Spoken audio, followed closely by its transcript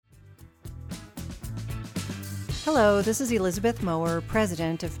Hello, this is Elizabeth Mower,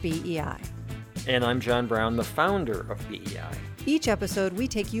 president of BEI. And I'm John Brown, the founder of BEI. Each episode, we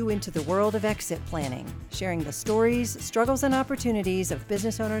take you into the world of exit planning, sharing the stories, struggles, and opportunities of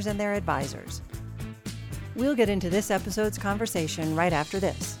business owners and their advisors. We'll get into this episode's conversation right after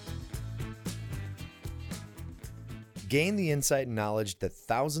this. Gain the insight and knowledge that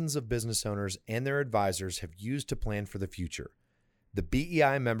thousands of business owners and their advisors have used to plan for the future. The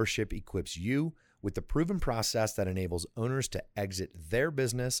BEI membership equips you with the proven process that enables owners to exit their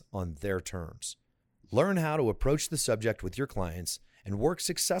business on their terms. Learn how to approach the subject with your clients and work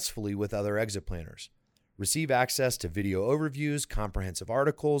successfully with other exit planners. Receive access to video overviews, comprehensive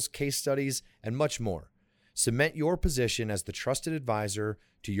articles, case studies, and much more. Cement your position as the trusted advisor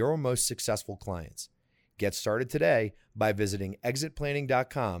to your most successful clients. Get started today by visiting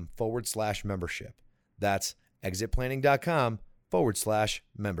exitplanning.com/membership. That's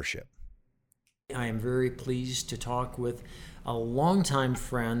exitplanning.com/membership. I am very pleased to talk with a longtime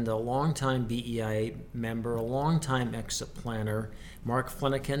friend, a longtime BEI member, a longtime exit planner, Mark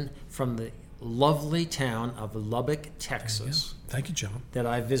Flenniken from the lovely town of Lubbock, Texas. Thank you, John. That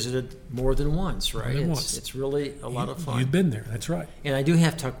I visited more than once, right? More than once. It's really a lot of fun. You've been there, that's right. And I do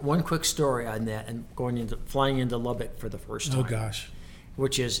have to talk one quick story on that and flying into Lubbock for the first time. Oh, gosh.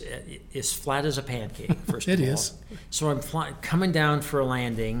 Which is as flat as a pancake, first of all. It is. So I'm coming down for a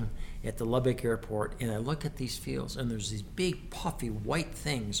landing at the Lubbock airport, and I look at these fields, and there's these big, puffy, white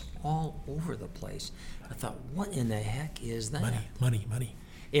things all over the place. I thought, what in the heck is that? Money.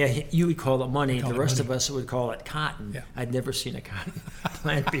 Yeah, you would call it money. The rest money. of us would call it cotton. Yeah. I'd never seen a cotton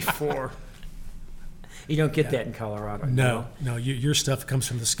plant before. You don't get that in Colorado. No, your stuff comes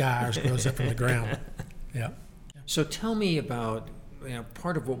from the sky, ours grows up from the ground. Yeah. So tell me about,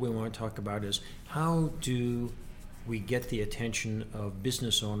 part of what we want to talk about is how do we get the attention of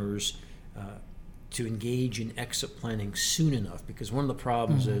business owners to engage in exit planning soon enough? Because one of the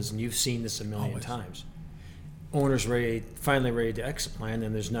problems is, and you've seen this a million times, owners finally ready to exit plan,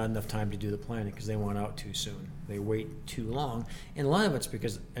 and there's not enough time to do the planning because they want out too soon. They wait too long. And a lot of it's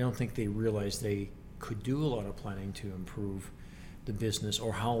because I don't think they realize they could do a lot of planning to improve the business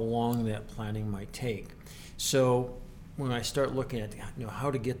or how long that planning might take. So when I start looking at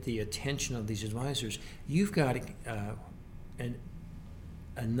how to get the attention of these advisors, you've got a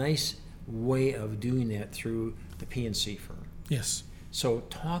nice way of doing that through the P&C firm. Yes. So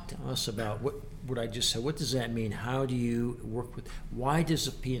talk to us about what I just said. What does that mean? How do you work with? Why does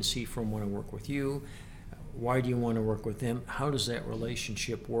the P&C firm want to work with you? Why do you want to work with them? How does that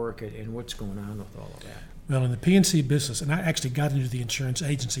relationship work, and what's going on with all of that? Well, in the P&C business, and I actually got into the insurance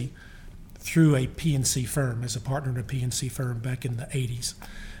agency through a P&C firm as a partner in a P&C firm back in the 80s.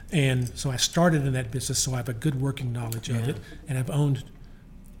 And so I started in that business, so I have a good working knowledge of it. And I've owned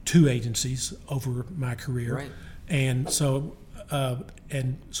 2 agencies over my career. Right. And so I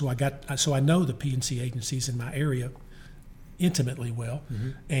know the P&C agencies in my area intimately well. Mm-hmm.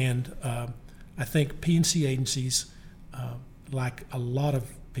 And I think P&C agencies, like a lot of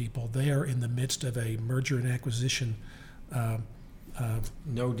people, they are in the midst of a merger and acquisition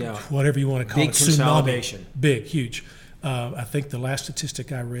no doubt. Whatever you want to call big it. Consolidation. Tsunami. Big, huge. I think the last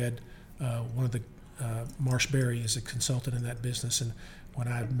statistic I read, one of the Marshberry is a consultant in that business, and when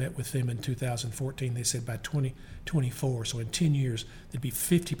I met with them in 2014, they said by 2024, so in 10 years, there'd be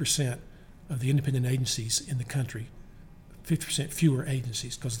 50% of the independent agencies in the country, 50% fewer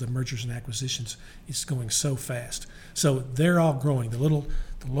agencies because the mergers and acquisitions is going so fast. So they're all growing. The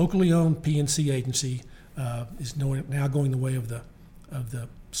locally owned P&C agency is now going the way of the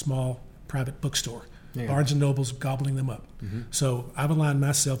small private bookstore. Yeah. Barnes & Noble's gobbling them up. Mm-hmm. So I've aligned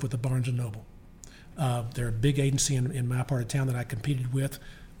myself with the Barnes & Noble. They're a big agency in my part of town that I competed with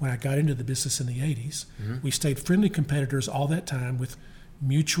when I got into the business in the 80s. Mm-hmm. We stayed friendly competitors all that time with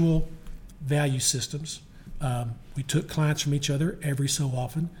mutual value systems. We took clients from each other every so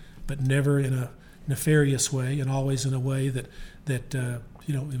often, but never in a nefarious way, and always in a way that it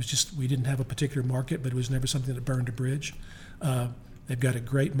was just, we didn't have a particular market, but it was never something that burned a bridge. They've got a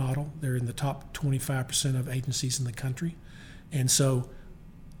great model. They're in the top 25% of agencies in the country. And so,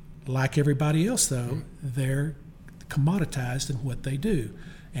 like everybody else, though, they're commoditized in what they do.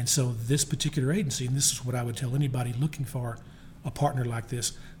 And so this particular agency, and this is what I would tell anybody looking for a partner like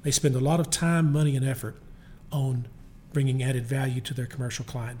this, they spend a lot of time, money, and effort on bringing added value to their commercial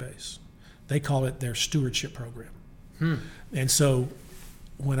client base. They call it their stewardship program. And so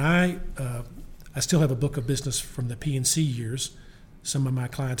when I still have a book of business from the P&C years. Some of my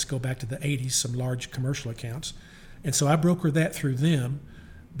clients go back to the 80s, some large commercial accounts. And so I broker that through them,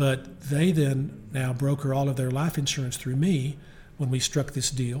 but they then now broker all of their life insurance through me when we struck this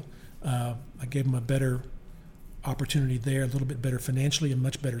deal. I gave them a better opportunity there, a little bit better financially and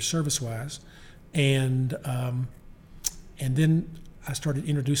much better service-wise. And then I started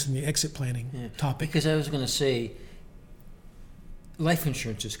introducing the exit planning topic. Because I was going to say, life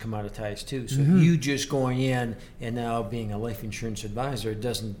insurance is commoditized too. So you just going in and now being a life insurance advisor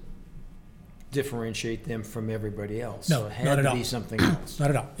doesn't differentiate them from everybody else. No, so it had not at to all. be something else. Not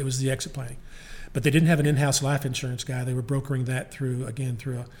at all. It was the exit planning. But they didn't have an in-house life insurance guy. They were brokering that through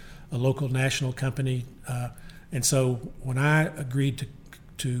a local national company. And so when I agreed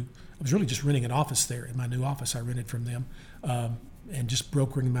to, I was really just renting an office there. In my new office, I rented from them, and just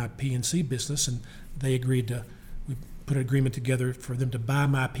brokering my P&C business. And they agreed we put an agreement together for them to buy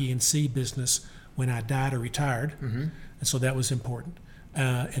my P&C business when I died or retired. And so that was important.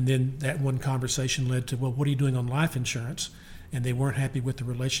 And then that one conversation led to, well, what are you doing on life insurance? And they weren't happy with the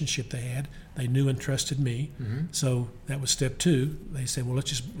relationship they had. They knew and trusted me. So that was step two. They said, well,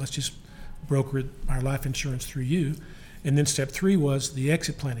 let's just broker our life insurance through you. And then step three was the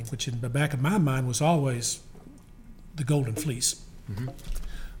exit planning, which in the back of my mind was always the golden fleece.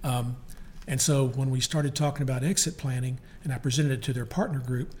 And so when we started talking about exit planning and I presented it to their partner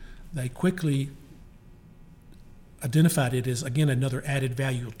group, they quickly identified it as, again, another added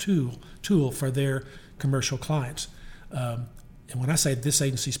value tool for their commercial clients. And when I say this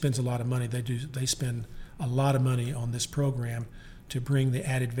agency spends a lot of money, they spend a lot of money on this program to bring the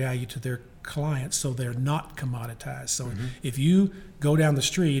added value to their clients so they're not commoditized. So if you go down the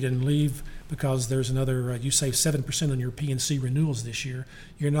street and leave because there's another, you save 7% on your P&C renewals this year,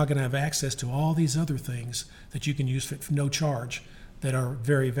 you're not going to have access to all these other things that you can use for no charge that are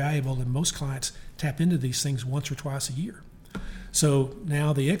very valuable, and most clients tap into these things once or twice a year. So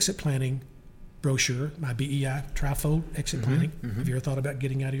now the exit planning brochure, my BEI trifold exit planning, have you ever thought about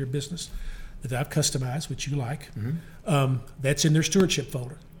getting out of your business, that I've customized, which you like, that's in their stewardship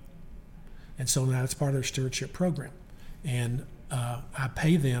folder. And so now it's part of their stewardship program. And I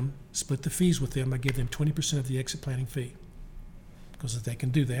pay them, split the fees with them. I give them 20% of the exit planning fee because they can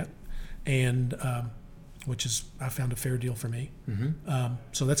do that, and which is, I found, a fair deal for me.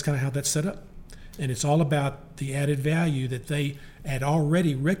 So that's kind of how that's set up. And it's all about the added value that they had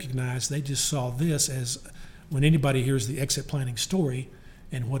already recognized. They just saw this as, when anybody hears the exit planning story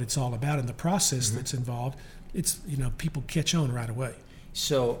and what it's all about and the process that's involved, it's, people catch on right away.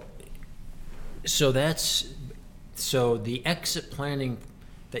 So the exit planning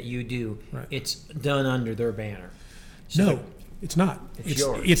that you do, it's done under their banner. So it's not. It's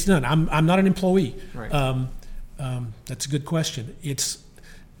yours. It's none. I'm not an employee. Right. That's a good question.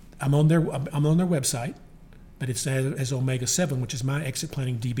 I'm on their website, but it's as Omega 7, which is my exit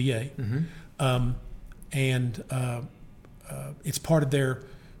planning DBA, and it's part of their.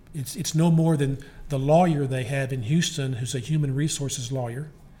 It's no more than the lawyer they have in Houston, who's a human resources lawyer.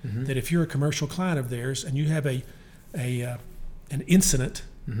 That if you're a commercial client of theirs and you have an incident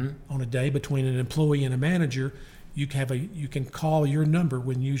on a day between an employee and a manager, you can call your number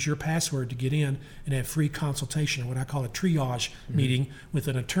and use your password to get in and have free consultation, what I call a triage meeting with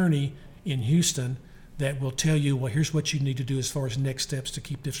an attorney in Houston that will tell you, well, here's what you need to do as far as next steps to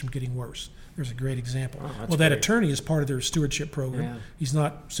keep this from getting worse. There's a great example. Well, that attorney is part of their stewardship program. Yeah. He's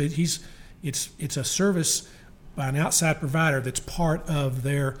not. So it's a service by an outside provider that's part of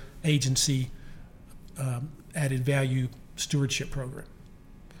their agency added value stewardship program.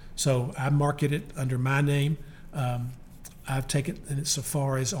 So I market it under my name. I've taken it so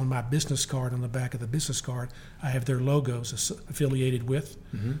far as on my business card, on the back of the business card, I have their logos affiliated with.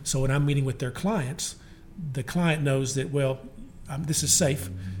 So when I'm meeting with their clients, the client knows that, well, this is safe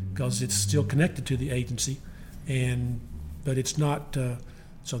because it's still connected to the agency, but it's not.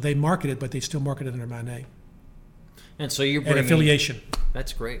 So they market it, but they still market it under my name. And so you're And bringing affiliation.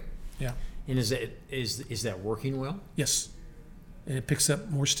 That's great. Yeah. And is that working well? Yes, and it picks up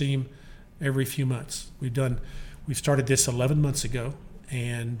more steam every few months. We've started this 11 months ago,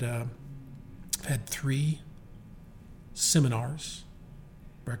 and had 3 seminars,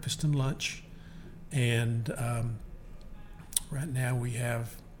 breakfast and lunch, and right now we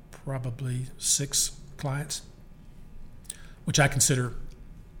have probably 6 clients, which I consider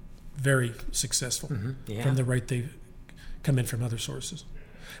very successful from the rate they come in from other sources.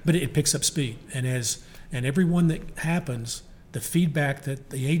 But it picks up speed, and every one that happens, the feedback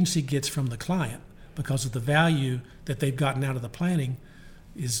that the agency gets from the client because of the value that they've gotten out of the planning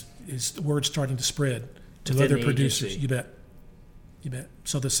is the word starting to spread to Within other the producers. agency. You bet.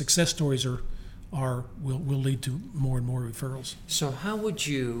 So the success stories will lead to more and more referrals. So how would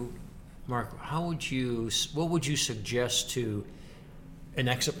you, Mark? What would you suggest to an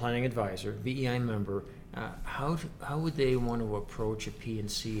exit planning advisor, BEI member? How would they want to approach a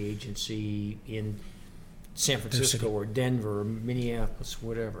P&C agency in San Francisco or Denver or Minneapolis,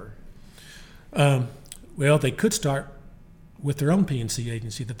 whatever? Well, they could start with their own P&C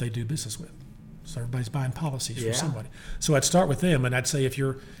agency that they do business with. So everybody's buying policies for somebody. So I'd start with them, and I'd say if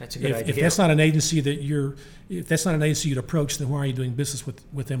that's not an agency you'd approach, then why are you doing business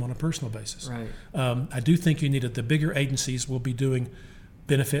with them on a personal basis? Right. I do think you need the bigger agencies will be doing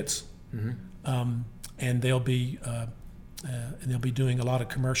benefits, and they'll be doing a lot of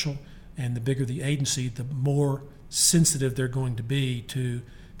commercial. And the bigger the agency, the more sensitive they're going to be to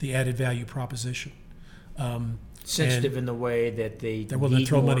the added value proposition. Sensitive in the way that they're willing to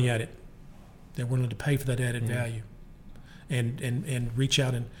throw money at it. They're willing to pay for that added value, and reach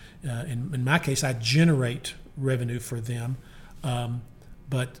out and in my case, I generate revenue for them,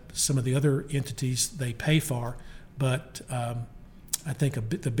 but some of the other entities they pay for. But I think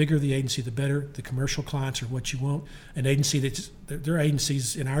the bigger the agency, the better. The commercial clients are what you want. An agency there are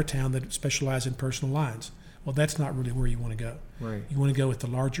agencies in our town that specialize in personal lines. Well, that's not really where you want to go. Right. You want to go with the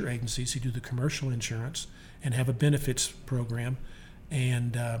larger agencies who do the commercial insurance and have a benefits program,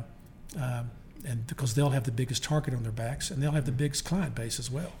 and because they'll have the biggest target on their backs, and they'll have the biggest client base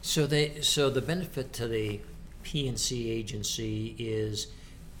as well. So the benefit to the P&C agency is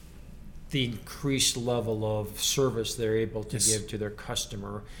the increased level of service they're able to give to their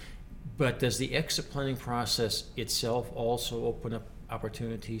customer. But does the exit planning process itself also open up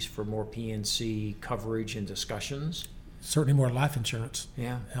opportunities for more P&C coverage and discussions? Certainly more life insurance.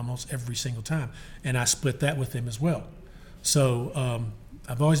 Yeah. Almost every single time. And I split that with them as well. So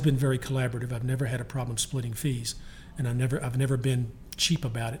I've always been very collaborative. I've never had a problem splitting fees, and I've never been cheap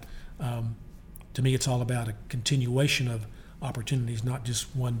about it. To me, it's all about a continuation of opportunities, not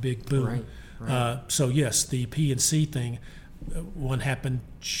just one big boom. Right. So yes, the P&C thing, one happened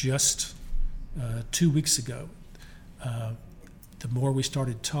just 2 weeks ago. The more we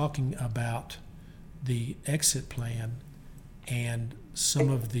started talking about the exit plan and some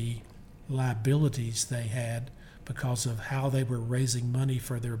of the liabilities they had because of how they were raising money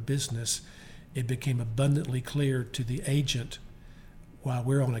for their business, it became abundantly clear to the agent while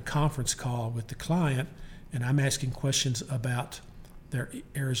we're on a conference call with the client, and I'm asking questions about their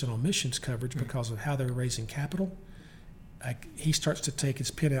errors and omissions coverage because of how they're raising capital. He starts to take his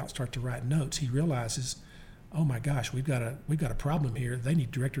pen out, start to write notes. He realizes, oh my gosh, we've got a problem here. They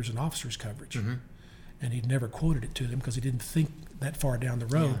need directors and officers coverage. And he'd never quoted it to them because he didn't think that far down the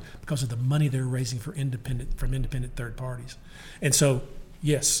road because of the money they're raising from independent third parties. And so,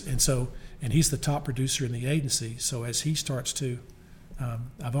 yes, and he's the top producer in the agency. So as he starts to,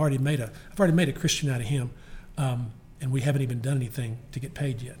 I've already made a Christian out of him, and we haven't even done anything to get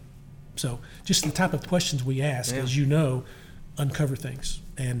paid yet. So just the type of questions we ask, as you know, uncover things.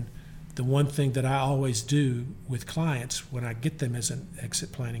 And the one thing that I always do with clients when I get them as an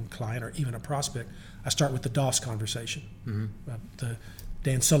exit planning client or even a prospect, I start with the DOS conversation. The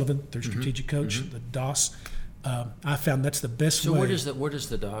Dan Sullivan, their strategic coach, the DOS. I found that's the best way. So what is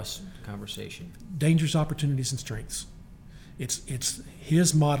the DOS conversation? Dangers, opportunities, and strengths. It's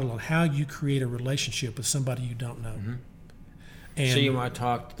his model on how you create a relationship with somebody you don't know. And so you want to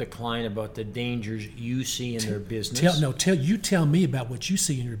talk to the client about the dangers you see in their business? Tell me about what you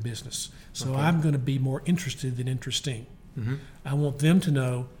see in your business. So I'm going to be more interested than interesting. I want them to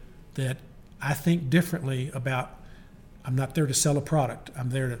know that I think differently about, I'm not there to sell a product. I'm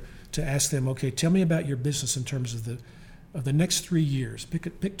there to ask them, okay, tell me about your business in terms of the next 3 years.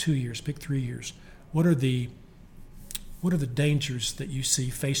 Pick 2 years, pick 3 years. What are the dangers that you see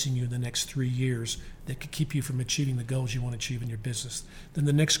facing you in the next 3 years that could keep you from achieving the goals you want to achieve in your business? Then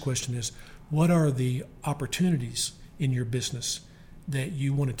the next question is, what are the opportunities in your business that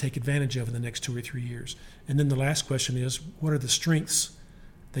you want to take advantage of in the next 2 or 3 years? And then the last question is, what are the strengths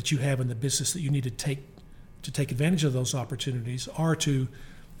that you have in the business that you need to take advantage of those opportunities, or to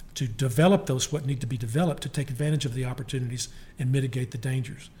develop what need to be developed to take advantage of the opportunities and mitigate the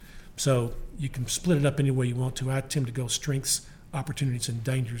dangers? So you can split it up any way you want to. I tend to go strengths, opportunities, and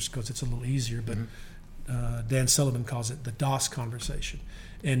dangers because it's a little easier, but Dan Sullivan calls it the DOS conversation.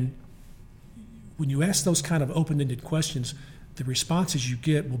 And when you ask those kind of open-ended questions, the responses you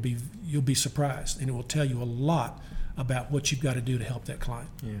get you'll be surprised, and it will tell you a lot about what you've got to do to help that client.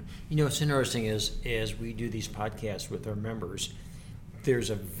 Yeah. You know, what's interesting is as we do these podcasts with our members, there's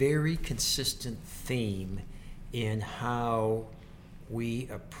a very consistent theme in how we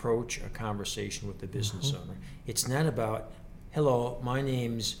approach a conversation with the business owner. It's not about, hello, my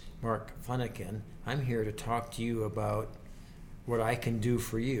name's Mark Flenniken. I'm here to talk to you about what I can do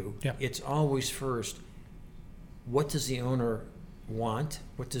for you. Yep. It's always first, what does the owner want?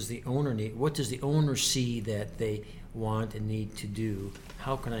 What does the owner need? What does the owner see that they want and need to do?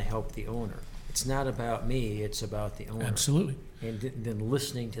 How can I help the owner? It's not about me, it's about the owner. Absolutely. And then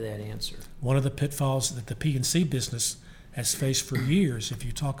listening to that answer. One of the pitfalls that the P&C business has faced for years, if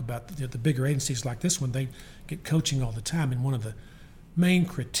you talk about the bigger agencies like this one, they get coaching all the time, and one of the main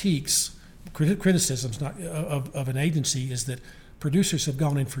criticisms of an agency is that producers have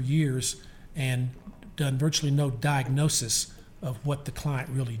gone in for years and done virtually no diagnosis of what the client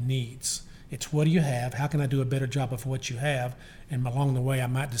really needs. It's what do you have, how can I do a better job of what you have, and along the way I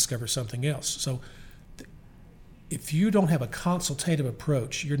might discover something else. So if you don't have a consultative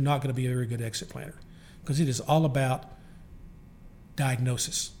approach, you're not going to be a very good exit planner, because it is all about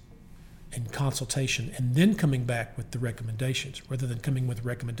diagnosis and consultation, and then coming back with the recommendations, rather than coming with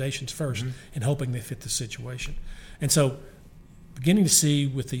recommendations first and hoping they fit the situation. And so beginning to see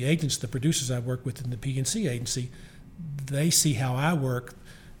with the agents, the producers I work with in the P&C agency, they see how I work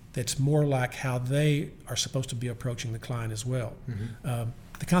that's more like how they are supposed to be approaching the client as well.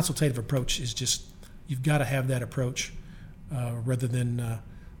 The consultative approach is just, you've got to have that approach rather than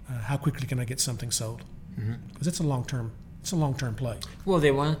how quickly can I get something sold, because it's a long-term play. Well,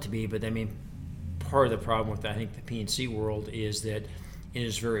 they want it to be, but I mean, part of the problem with, I think, the P&C world is that it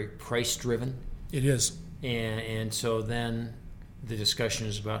is very price-driven. It is. And so then the discussion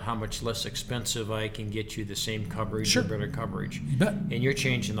is about how much less expensive I can get you the same coverage or better coverage. You bet. And you're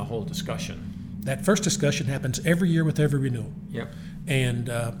changing the whole discussion. That first discussion happens every year with every renewal. Yep. And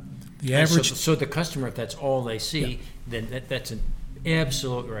the average... So the customer, if that's all they see, then that's an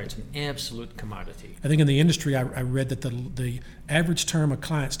absolute right. It's an absolute commodity. I think in the industry, I read that the average term a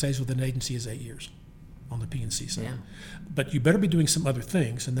client stays with an agency is 8 years on the P&C side. Yeah. But you better be doing some other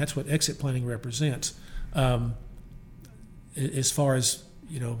things, and that's what exit planning represents. As far as,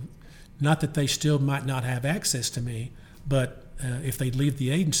 not that they still might not have access to me, but if they leave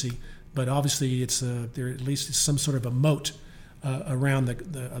the agency, but obviously it's there at least is some sort of a moat around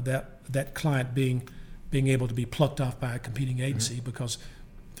that client being able to be plucked off by a competing agency, because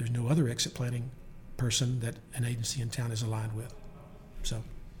there's no other exit planning person that an agency in town is aligned with. So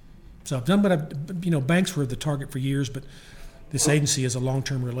I've done what banks were the target for years, but this agency is a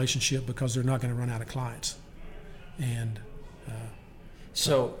long-term relationship because they're not going to run out of clients. And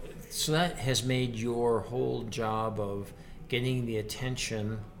so that has made your whole job of getting the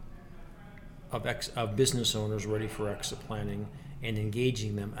attention of business owners ready for exit planning and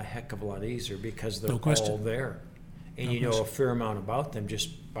engaging them a heck of a lot easier, because they're all there. And you know a fair amount about them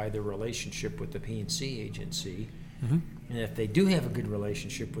just by their relationship with the P&C agency. And if they do have a good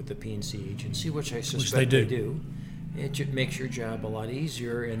relationship with the P&C agency, which I suspect they do, it makes your job a lot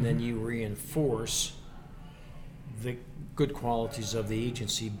easier, and then you reinforce the good qualities of the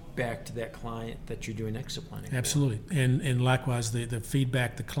agency back to that client that you're doing exit planning for. Absolutely. And likewise, the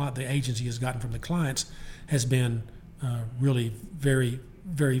feedback the agency has gotten from the clients has been really very,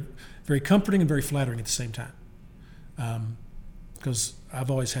 very, very comforting and very flattering at the same time. Because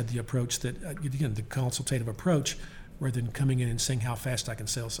I've always had the approach that, again, the consultative approach, rather than coming in and seeing how fast I can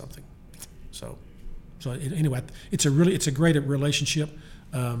sell something. So anyway, it's a great relationship.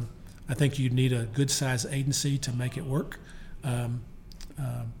 I think you need a good-sized agency to make it work.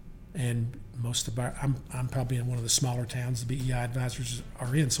 And most of I'm probably in one of the smaller towns the BEI advisors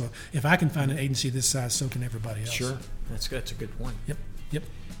are in. So if I can find an agency this size, so can everybody else. Sure, that's a good point. Yep.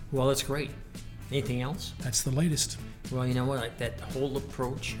 Well, that's great. Anything else? That's the latest. Well, you know what? That whole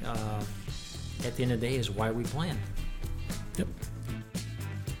approach, at the end of the day, is why we plan. Yep.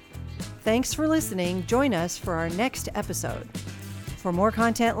 Thanks for listening. Join us for our next episode. For more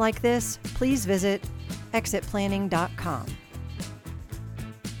content like this, please visit exitplanning.com.